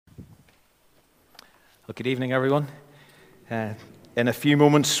Well, good evening, everyone. In a few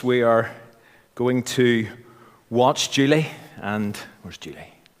moments, we are going to watch Julie and... Where's Julie?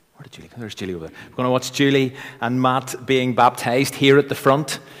 Where did Julie go? There's Julie over there. We're going to watch Julie and Matt being baptized here at the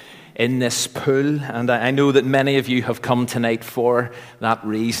front in this pool. And I know that many of you have come tonight for that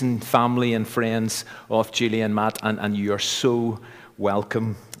reason, family and friends of Julie and Matt, and you are so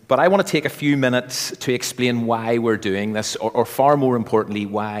welcome. But I want to take a few minutes to explain why we're doing this, or far more importantly,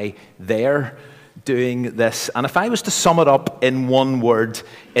 why they're doing this. And if I was to sum it up in one word,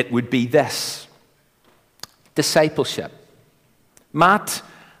 it would be this: discipleship. Matt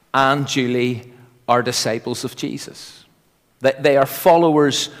and Julie are disciples of Jesus. They are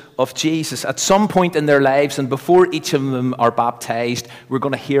followers of Jesus. At some point in their lives, and before each of them are baptized, we're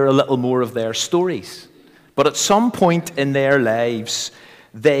going to hear a little more of their stories. But at some point in their lives,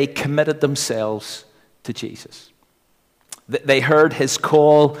 they committed themselves to Jesus. They heard his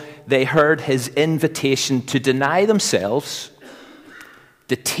call, they heard his invitation to deny themselves,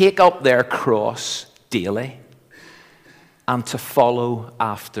 to take up their cross daily, and to follow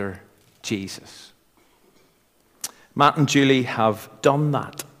after Jesus. Matt and Julie have done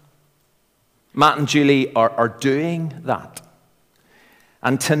that. Matt and Julie are doing that.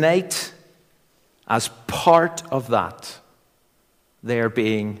 And tonight, as part of that, they are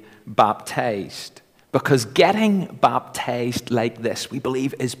being baptized. Because getting baptized like this, we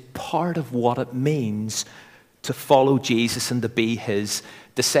believe, is part of what it means to follow Jesus and to be his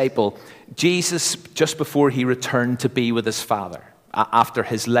disciple. Jesus, just before he returned to be with his Father, after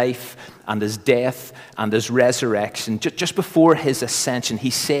his life and his death and his resurrection, just before his ascension, he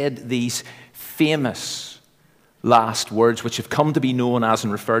said these famous last words, which have come to be known as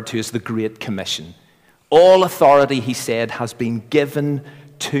and referred to as the Great Commission. All authority, he said, has been given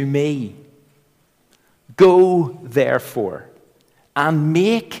to me. Go, therefore, and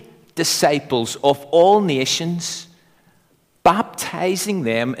make disciples of all nations, baptizing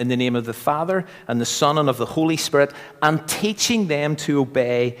them in the name of the Father and the Son and of the Holy Spirit, and teaching them to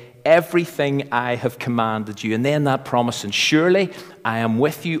obey everything I have commanded you. And then that promise, and surely I am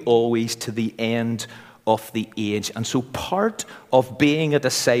with you always to the end of the age. And so part of being a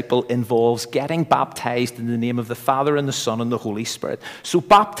disciple involves getting baptized in the name of the Father and the Son and the Holy Spirit. So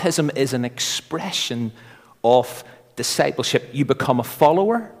baptism is an expression of discipleship. You become a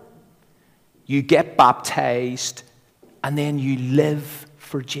follower, you get baptized, and then you live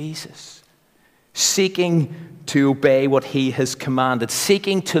for Jesus, seeking to obey what he has commanded,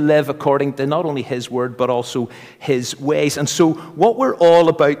 seeking to live according to not only his word, but also his ways. And so what we're all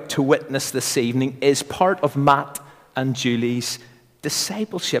about to witness this evening is part of Matt and Julie's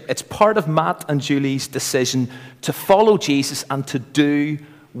discipleship. It's part of Matt and Julie's decision to follow Jesus and to do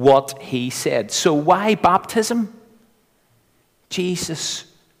what he said. So why baptism? Jesus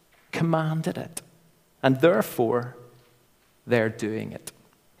commanded it, and therefore they're doing it.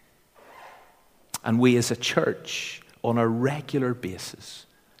 And we as a church, on a regular basis,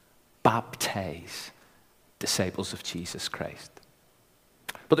 baptize disciples of Jesus Christ.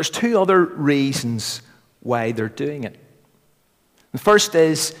 But there's two other reasons why they're doing it. The first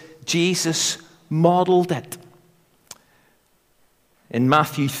is Jesus modeled it. In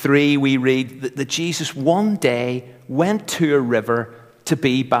Matthew 3, we read that Jesus one day went to a river to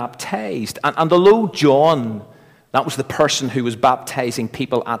be baptized. And although John, that was the person who was baptizing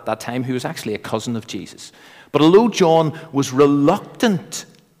people at that time, who was actually a cousin of Jesus. But although John was reluctant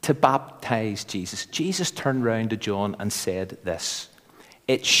to baptize Jesus, Jesus turned around to John and said this: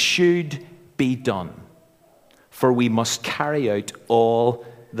 "It should be done, for we must carry out all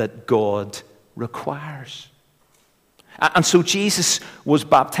that God requires." And so Jesus was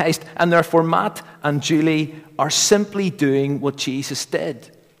baptized, and therefore Matt and Julie are simply doing what Jesus did.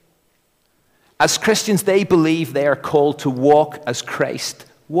 As Christians, they believe they are called to walk as Christ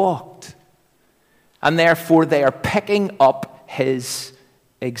walked. And therefore, they are picking up his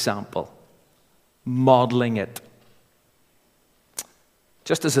example, modeling it.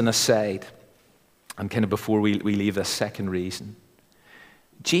 Just as an aside, and kind of before we leave this second reason,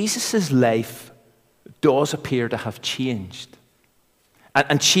 Jesus' life does appear to have changed.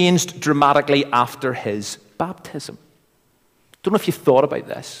 And changed dramatically after his baptism. Don't know if you've thought about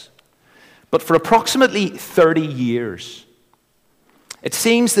this. But for approximately 30 years, it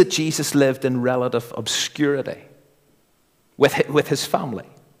seems that Jesus lived in relative obscurity with his family.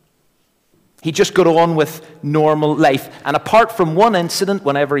 He just got on with normal life. And apart from one incident,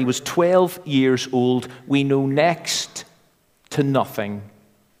 whenever he was 12 years old, we know next to nothing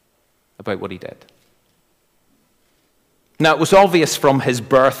about what he did. Now, it was obvious from his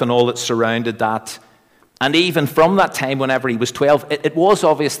birth and all that surrounded that, and even from that time, whenever he was 12, it was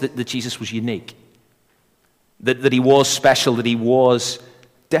obvious that Jesus was unique. that he was special, that he was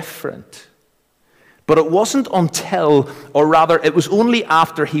different. But it wasn't until, or rather, it was only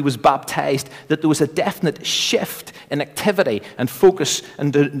after he was baptized that there was a definite shift in activity and focus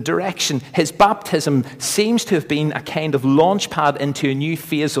and direction. His baptism seems to have been a kind of launch pad into a new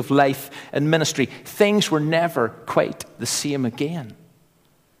phase of life and ministry. Things were never quite the same again.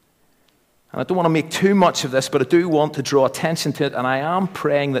 And I don't want to make too much of this, but I do want to draw attention to it, and I am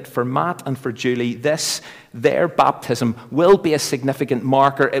praying that for Matt and for Julie, their baptism will be a significant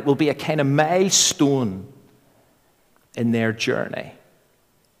marker. It will be a kind of milestone in their journey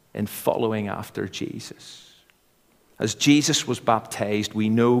in following after Jesus. As Jesus was baptized, we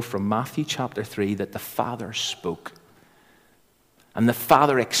know from Matthew chapter 3 that the Father spoke. And the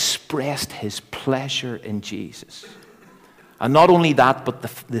Father expressed his pleasure in Jesus. And not only that, but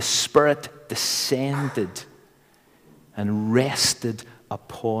the Spirit descended and rested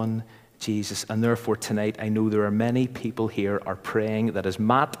upon Jesus. And therefore tonight, I know there are many people here are praying that as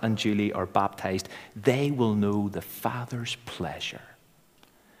Matt and Julie are baptized, they will know the Father's pleasure.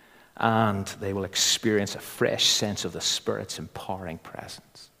 And they will experience a fresh sense of the Spirit's empowering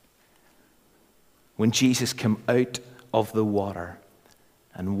presence. When Jesus came out of the water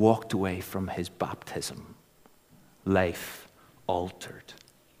and walked away from his baptism, life altered.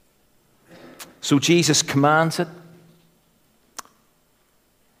 So Jesus commands it.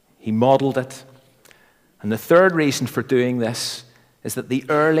 He modeled it. And the third reason for doing this is that the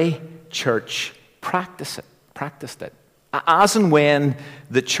early church practiced it. As and when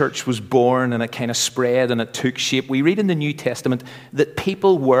the church was born and it kind of spread and it took shape, we read in the New Testament that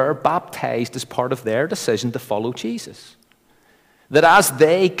people were baptized as part of their decision to follow Jesus. That as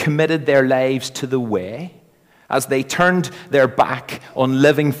they committed their lives to the way, as they turned their back on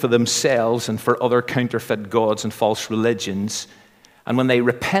living for themselves and for other counterfeit gods and false religions, and when they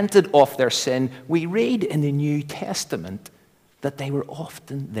repented of their sin, we read in the New Testament that they were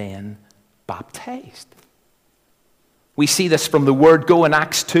often then baptized. We see this from the word go in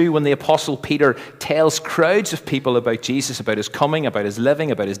Acts 2 when the Apostle Peter tells crowds of people about Jesus, about his coming, about his living,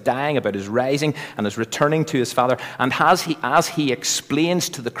 about his dying, about his rising, and his returning to his Father. And as he explains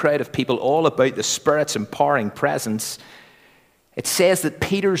to the crowd of people all about the Spirit's empowering presence, it says that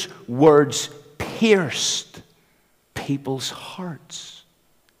Peter's words pierced people's hearts.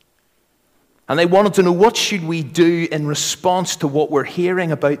 And they wanted to know, what should we do in response to what we're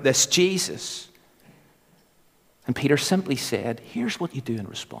hearing about this Jesus? And Peter simply said, here's what you do in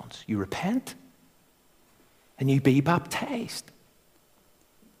response. You repent and you be baptized.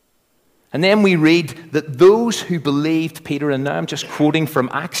 And then we read that those who believed Peter, and now I'm just quoting from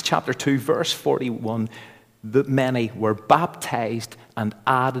Acts chapter 2, verse 41, that many were baptized and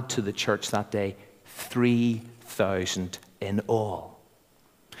added to the church that day, 3,000 in all.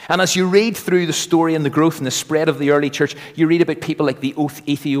 And as you read through the story and the growth and the spread of the early church, you read about people like the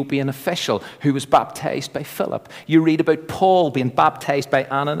Ethiopian official who was baptized by Philip. You read about Paul being baptized by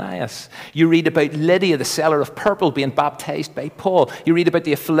Ananias. You read about Lydia, the seller of purple, being baptized by Paul. You read about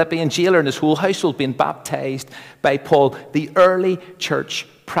the Philippian jailer and his whole household being baptized by Paul. The early church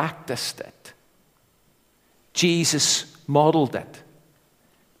practiced it. Jesus modeled it.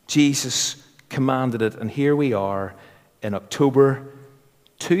 Jesus commanded it. And here we are in October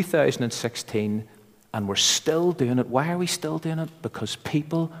 2016, and we're still doing it. Why are we still doing it? Because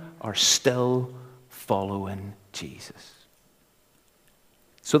people are still following Jesus.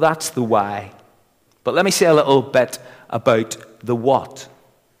 So that's the why. But let me say a little bit about the what.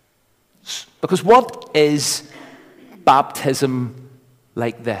 Because what is baptism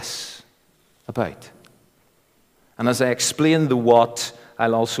like this about? And as I explain the what,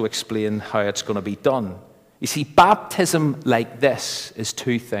 I'll also explain how it's going to be done. You see, baptism like this is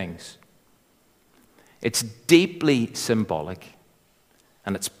two things. It's deeply symbolic,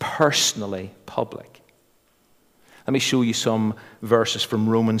 and it's personally public. Let me show you some verses from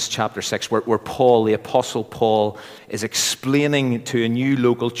Romans chapter 6, where Paul, the Apostle Paul, is explaining to a new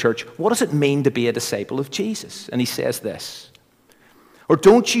local church, what does it mean to be a disciple of Jesus? And he says this, or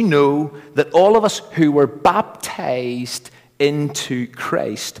don't you know that all of us who were baptized into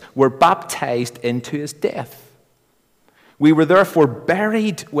Christ were baptized into his death? We were therefore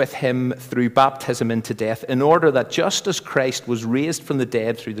buried with him through baptism into death, in order that just as Christ was raised from the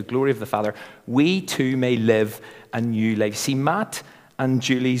dead through the glory of the Father, we too may live a new life. See, Matt and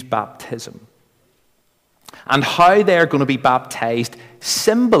Julie's baptism and how they're going to be baptized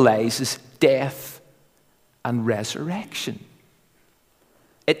symbolizes death and resurrection.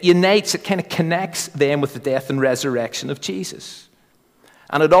 It unites, it kind of connects them with the death and resurrection of Jesus.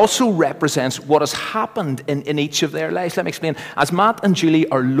 And it also represents what has happened in each of their lives. Let me explain. As Matt and Julie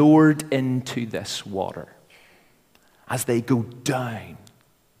are lowered into this water, as they go down,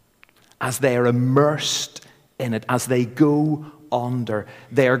 as they are immersed in it, as they go under,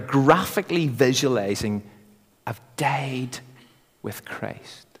 they are graphically visualizing, I've died with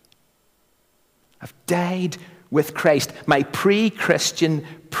Christ. I've died with Christ. My pre-Christian,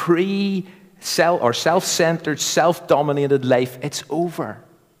 self-centered, self-dominated life, it's over.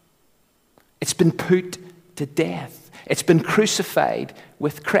 It's been put to death. It's been crucified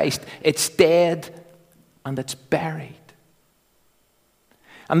with Christ. It's dead and it's buried.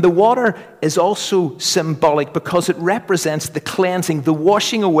 And the water is also symbolic because it represents the cleansing, the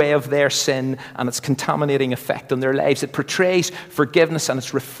washing away of their sin and its contaminating effect on their lives. It portrays forgiveness and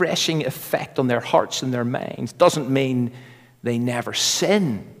its refreshing effect on their hearts and their minds. Doesn't mean they never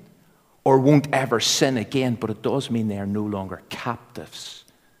sin or won't ever sin again, but it does mean they are no longer captives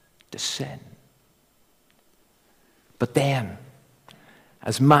to sin. But then,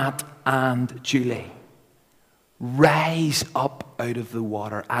 as Matt and Julie rise up out of the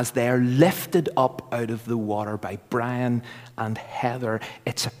water, as they are lifted up out of the water by Brian and Heather,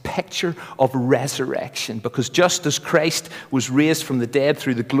 it's a picture of resurrection, because just as Christ was raised from the dead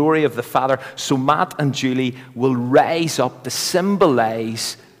through the glory of the Father, so Matt and Julie will rise up to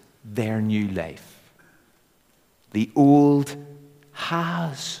symbolize their new life. The old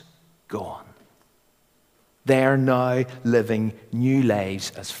has gone. They are now living new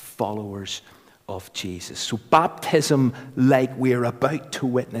lives as followers of Jesus. So baptism, like we're about to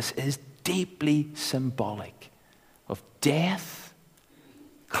witness, is deeply symbolic of death,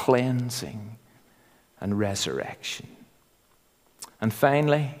 cleansing, and resurrection. And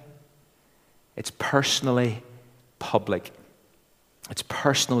finally, it's personally public. It's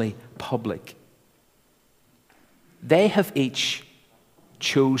personally public. They have each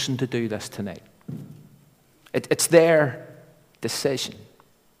chosen to do this tonight. It's their decision.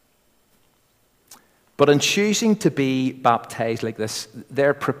 But in choosing to be baptized like this,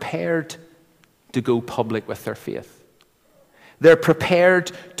 they're prepared to go public with their faith. They're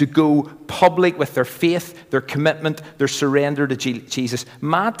prepared to go public with their faith, their commitment, their surrender to Jesus.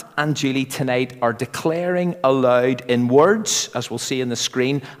 Matt and Julie tonight are declaring aloud in words, as we'll see on the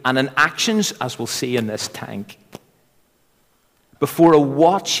screen, and in actions, as we'll see in this tank, before a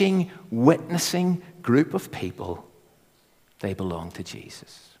watching, witnessing group of people, they belong to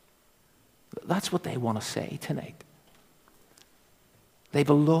Jesus. That's what they want to say tonight. They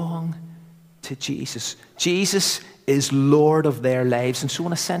belong to Jesus. Jesus is Lord of their lives. And so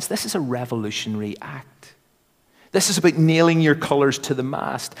in a sense, this is a revolutionary act. This is about nailing your colours to the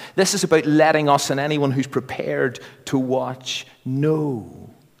mast. This is about letting us and anyone who's prepared to watch know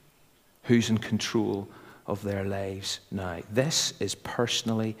who's in control of their lives now. This is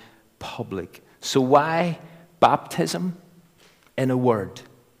personally public. So why baptism? In a word,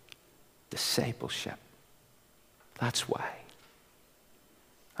 discipleship. That's why.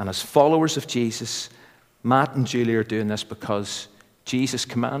 And as followers of Jesus, Matt and Julie are doing this because Jesus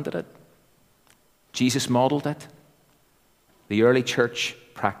commanded it. Jesus modeled it. The early church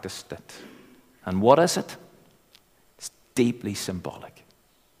practiced it. And what is it? It's deeply symbolic.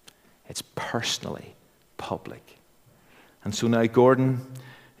 It's personally public. And so now Gordon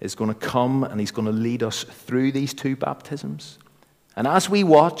is going to come and he's going to lead us through these two baptisms. And as we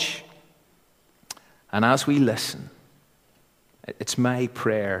watch and as we listen, it's my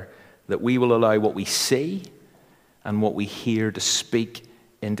prayer that we will allow what we see and what we hear to speak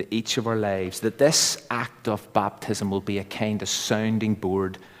into each of our lives, that this act of baptism will be a kind of sounding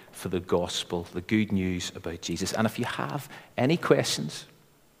board for the gospel, the good news about Jesus. And if you have any questions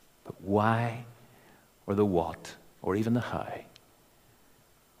about why or the what or even the how,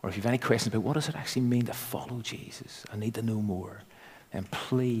 or if you have any questions about what does it actually mean to follow Jesus, I need to know more, then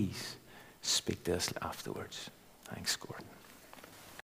please speak to us afterwards. Thanks, Gordon.